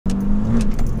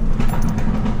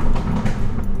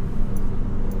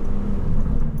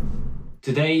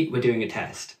Today we're doing a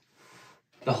test.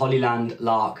 The Hollyland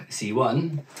Lark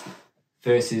C1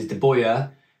 versus the BOYA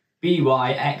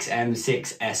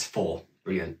XM6-S4.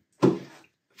 Brilliant.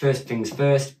 First things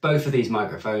first, both of these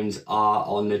microphones are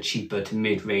on the cheaper to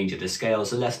mid-range of the scale,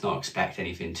 so let's not expect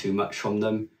anything too much from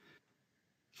them.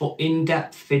 For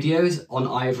in-depth videos on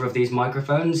either of these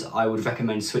microphones, I would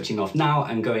recommend switching off now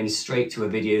and going straight to a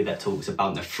video that talks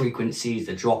about the frequencies,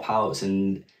 the dropouts,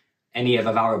 and any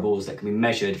other variables that can be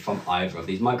measured from either of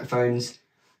these microphones.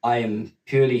 I am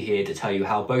purely here to tell you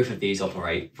how both of these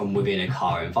operate from within a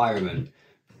car environment.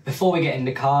 Before we get in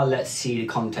the car, let's see the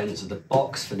contents of the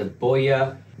box. For the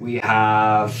BOYA, we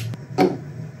have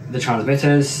the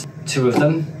transmitters, two of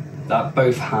them, that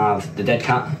both have the dead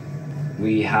cat.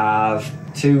 We have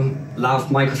two lav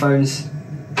microphones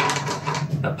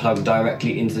that plug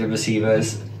directly into the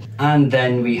receivers. And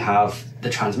then we have the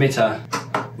transmitter,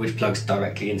 which plugs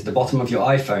directly into the bottom of your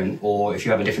iPhone, or if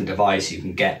you have a different device, you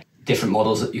can get different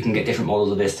models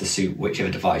of this to suit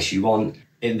whichever device you want.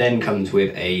 It then comes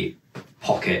with a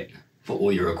pocket for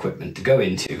all your equipment to go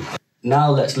into.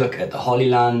 Now let's look at the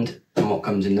Hollyland and what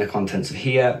comes in the contents of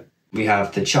here. We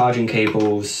have the charging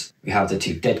cables, we have the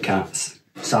two dead cats,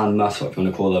 sound muffs, what you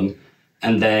want to call them,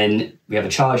 and then we have a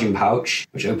charging pouch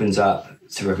which opens up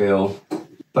to reveal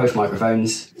both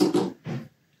microphones,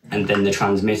 and then the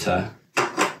transmitter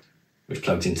which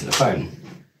plugs into the phone.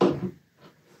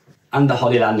 And the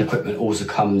Hollyland equipment also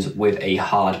comes with a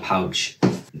hard pouch.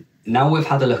 Now we've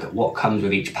had a look at what comes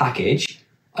with each package,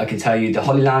 I can tell you the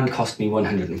Hollyland cost me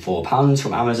 £104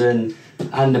 from Amazon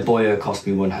and the BOYA cost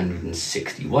me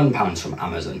 £161 from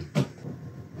Amazon.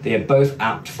 They are both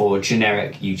apt for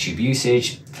generic YouTube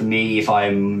usage. For me, if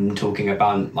I'm talking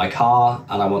about my car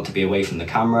and I want to be away from the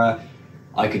camera,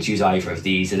 I could use either of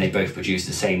these and they both produce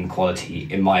the same quality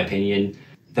in my opinion.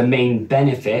 The main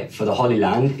benefit for the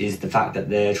Hollyland is the fact that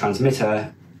the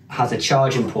transmitter has a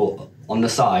charging port on the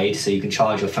side so you can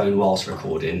charge your phone whilst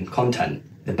recording content.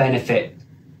 The benefit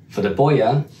for the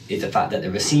BOYA is the fact that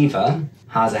the receiver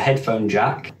has a headphone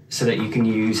jack so that you can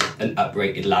use an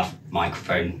uprated lav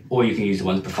microphone, or you can use the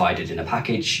ones provided in a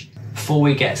package. Before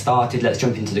we get started, let's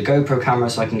jump into the GoPro camera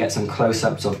so I can get some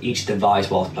close-ups of each device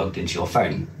whilst plugged into your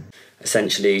phone.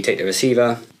 Essentially, you take the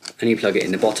receiver and you plug it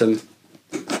in the bottom.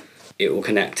 It will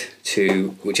connect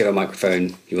to whichever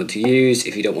microphone you want to use.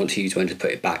 If you don't want to use one, just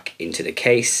put it back into the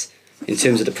case. In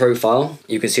terms of the profile,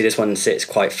 you can see this one sits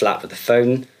quite flat with the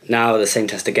phone. Now the same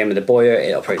test again with the BOYA,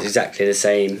 it operates exactly the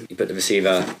same. You put the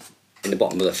receiver in the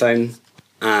bottom of the phone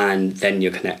and then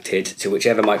you're connected to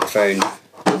whichever microphone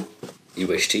you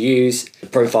wish to use. The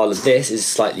profile of this is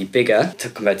slightly bigger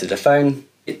compared to the phone.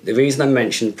 The reason I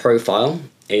mentioned profile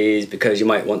is because you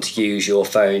might want to use your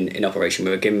phone in operation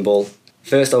with a gimbal.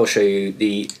 First I'll show you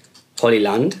the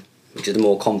Hollyland, which is the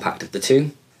more compact of the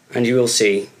two, and you will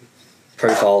see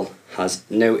profile has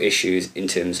no issues in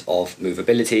terms of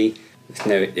movability.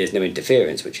 There's no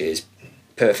interference, which is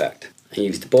perfect. I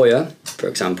use the BOYA, for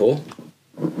example,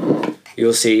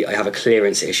 you'll see I have a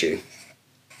clearance issue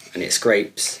and it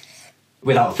scrapes.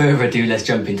 Without further ado, let's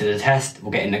jump into the test.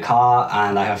 We'll get in the car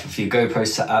and I have a few GoPros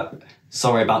set up.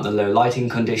 Sorry about the low lighting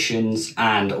conditions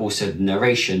and also the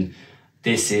narration.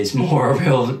 This is more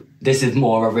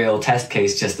a real test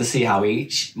case just to see how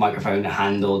each microphone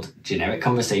handled generic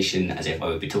conversation as if I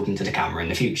would be talking to the camera in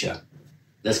the future.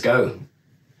 Let's go.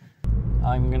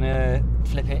 I'm gonna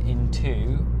flip it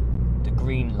into the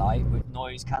green light with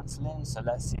noise cancelling, so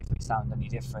let's see if we sound any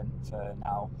different for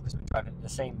now, because we're driving at the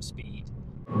same speed.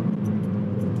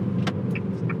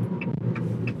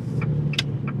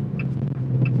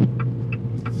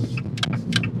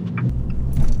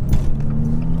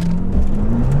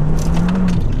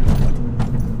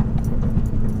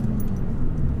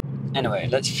 Anyway,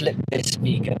 let's flip this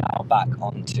speaker now back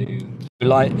onto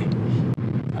light.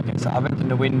 Okay, so I've opened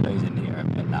the windows in here a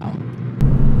bit now.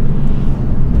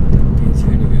 It's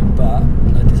really good, but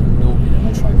that doesn't normally then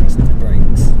I'll try pressing the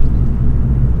brakes.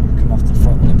 Come off the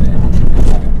throttle a bit,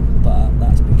 but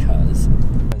that's because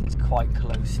it's quite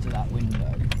close to that window.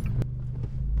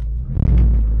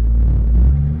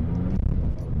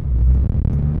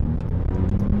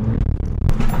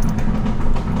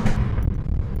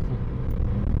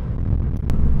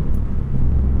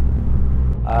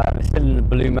 It's still in the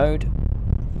blue mode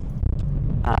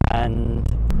and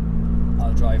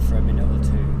I'll drive for a minute or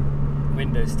two. The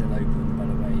window's still open, by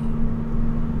the way.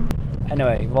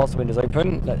 Anyway, whilst the window's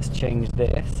open, let's change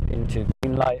this into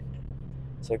green light.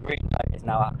 So green light is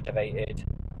now activated.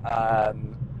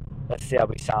 Let's see how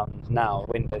we sound now.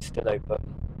 Window's still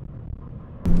open.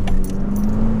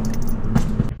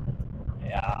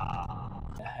 Yeah.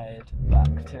 Head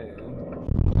back to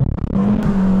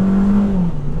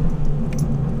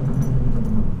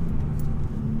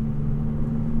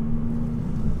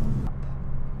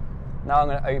I'm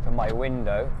going to open my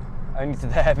window, only to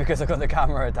there because I've got the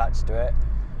camera attached to it.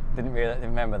 Didn't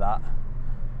remember that.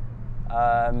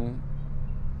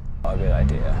 Not a good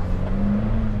idea.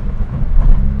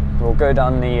 We'll go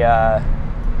down the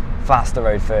faster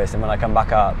road first, and when I come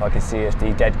back up I can see if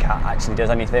the dead cat actually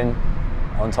does anything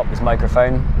on top of this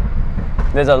microphone.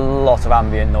 There's a lot of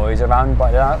ambient noise around by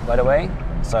the way,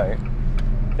 so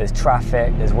there's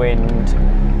traffic, there's wind,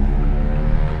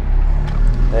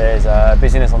 there's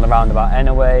busyness on the roundabout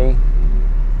anyway.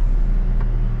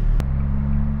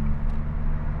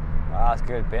 Well, that's a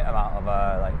good bit amount of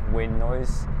like wind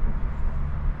noise.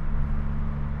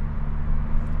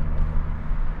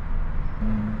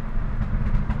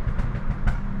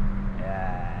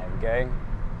 Yeah, there we go.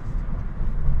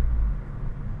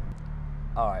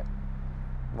 Alright,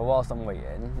 well whilst I'm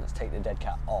waiting, let's take the dead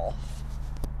cat off.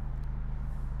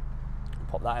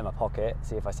 Pop that in my pocket,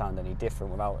 see if I sound any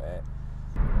different without it.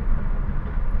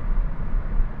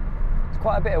 There's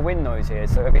quite a bit of wind noise here,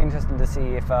 so it'll be interesting to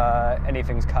see if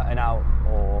anything's cutting out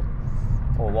or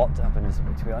what happens,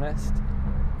 to be honest.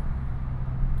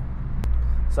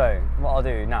 So what I'll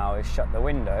do now is shut the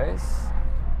windows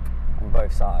on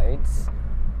both sides,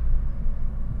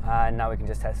 and now we can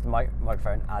just test the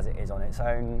microphone as it is on its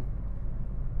own,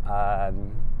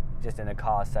 just in a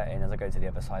car setting as I go to the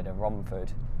other side of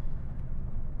Romford.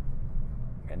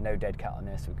 Get no dead cat on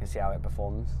this, so we can see how it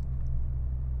performs.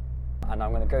 And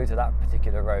I'm going to go to that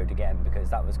particular road again because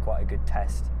that was quite a good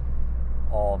test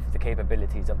of the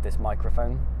capabilities of this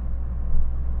microphone.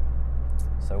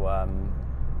 So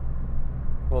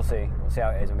we'll see how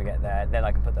it is when we get there. Then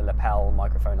I can put the lapel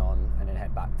microphone on and then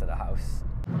head back to the house.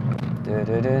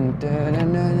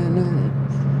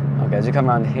 Okay, as you come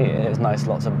around here, there's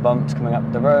lots of bumps coming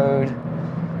up the road.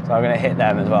 So I'm going to hit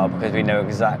them as well because we know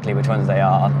exactly which ones they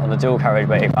are. On the dual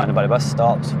carriageway, rounded by the bus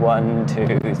stops, 1,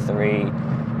 2, 3,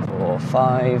 4,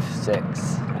 5,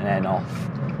 6, and then off.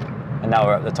 And now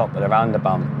we're at the top of the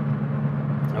roundabout.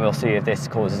 And we'll see if this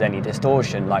causes any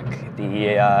distortion like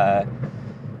the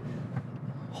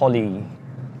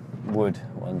Hollywood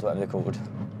ones, whatever they're called.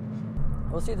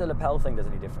 We'll see if the lapel thing does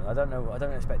any different. I don't know, I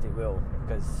don't expect it will,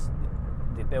 because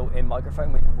the built-in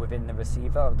microphone within the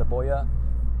receiver of the BOYA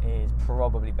is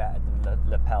probably better than the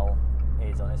lapel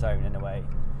is on its own in a way.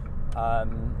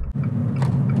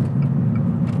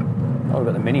 Oh, we've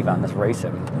got the minivan that's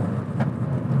racing.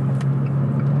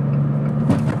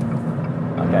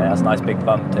 Okay, that's a nice big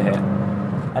bump to hit.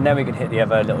 And then we can hit the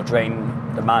other little drain,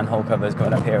 the manhole covers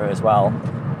going up here as well,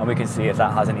 and we can see if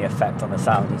that has any effect on the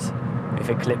sounds. If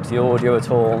it clips the audio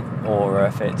at all, or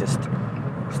if it just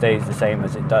stays the same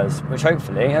as it does, which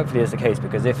hopefully is the case,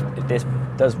 because if this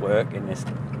does work in this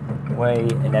way,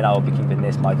 and then I'll be keeping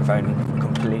this microphone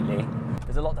completely.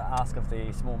 There's a lot to ask of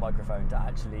the small microphone to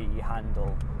actually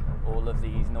handle all of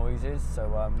these noises, so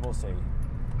we'll see.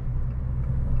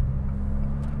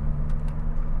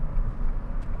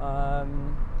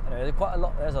 Anyway,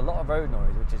 there's a lot of road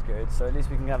noise, which is good, so at least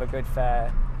we can have a good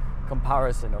fair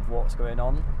comparison of what's going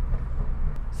on.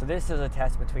 So this is a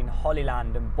test between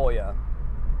Hollyland and BOYA.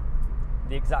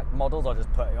 The exact models I'll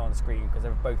just put it on screen because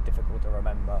they're both difficult to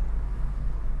remember.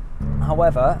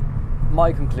 However,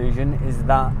 my conclusion is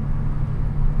that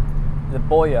the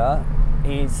BOYA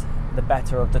is the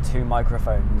better of the two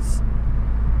microphones.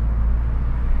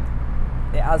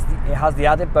 It has the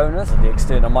added bonus of the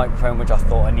external microphone, which I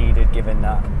thought I needed, given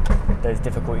that there's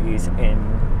difficulties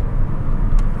in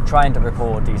trying to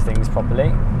record these things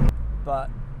properly. But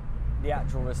the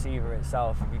actual receiver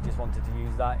itself, if you just wanted to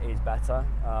use that, is better.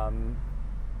 I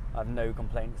have no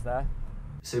complaints there.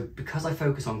 So because I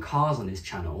focus on cars on this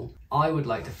channel, I would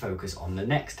like to focus on the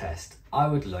next test. I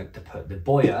would like to put the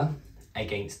BOYA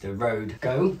against the RØDE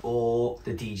Go or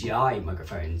the DJI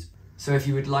microphones. So if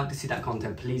you would like to see that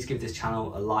content, please give this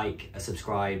channel a like, a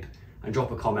subscribe, and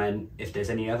drop a comment if there's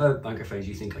any other microphones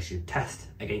you think I should test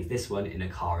against this one in a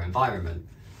car environment.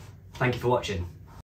 Thank you for watching.